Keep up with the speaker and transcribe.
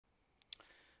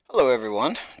Hello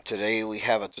everyone. Today we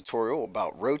have a tutorial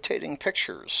about rotating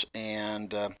pictures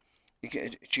and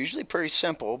it's usually pretty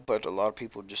simple, but a lot of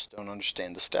people just don't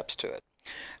understand the steps to it.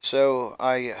 So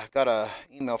I got a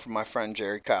email from my friend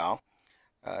Jerry Kyle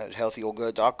at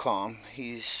healthyoldgood.com.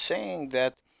 He's saying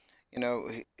that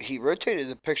he rotated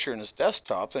the picture in his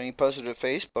desktop, then he posted it to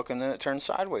Facebook, and then it turned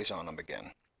sideways on him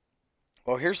again.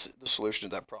 Well, here's the solution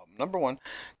to that problem. Number one,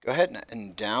 go ahead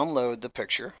and download the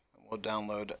picture. We'll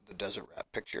download the desert rat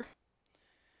picture.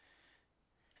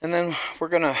 And then we're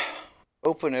going to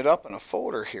open it up in a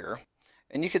folder here.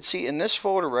 And you can see in this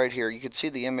folder right here, you can see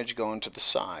the image going to the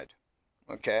side.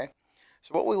 Okay.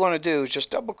 So what we want to do is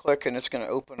just double click and it's going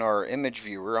to open our image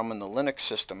viewer. I'm in the Linux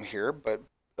system here, but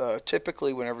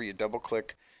typically whenever you double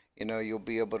click, you'll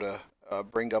be able to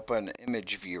bring up an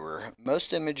image viewer.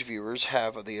 Most image viewers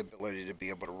have the ability to be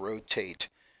able to rotate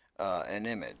an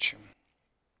image.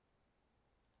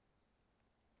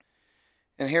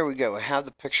 And here we go. I have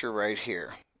the picture right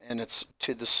here, and it's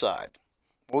to the side.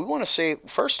 Well, we want to say,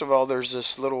 first of all, there's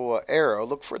this little arrow.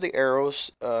 Look for the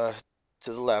arrows to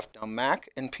the left. Now, Mac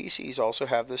and PCs also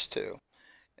have this too.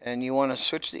 And you want to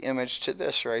switch the image to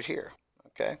this right here.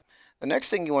 Okay. The next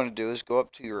thing you want to do is go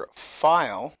up to your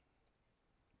file,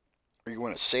 or you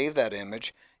want to save that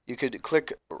image. You could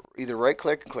click, either right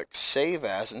click and click Save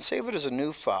As, and save it as a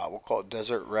new file. We'll call it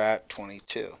Desert Rat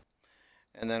 22.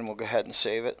 And then we'll go ahead and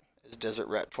save it as Desert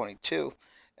Rat 22.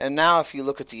 And now if you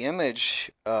look at the image,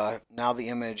 now the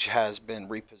image has been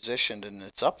repositioned and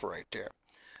it's up right there.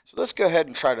 So let's go ahead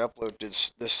and try to upload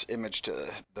this image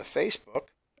to the Facebook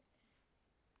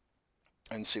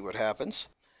and see what happens.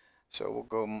 So we'll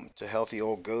go to Healthy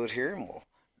Old Goat here and we'll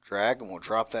drag and we'll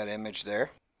drop that image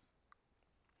there.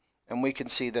 And we can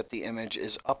see that the image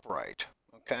is upright.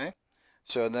 Okay.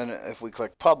 So then if we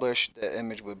click publish, the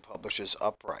image would publish as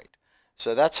upright.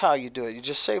 So that's how you do it. You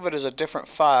just save it as a different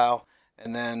file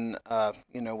and then,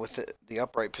 with the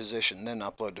upright position, then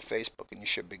upload to Facebook and you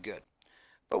should be good.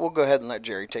 But we'll go ahead and let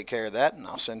Jerry take care of that, and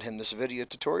I'll send him this video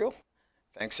tutorial.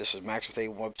 Thanks. This is Max with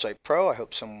A1 Website Pro. I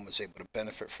hope someone was able to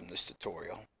benefit from this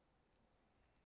tutorial.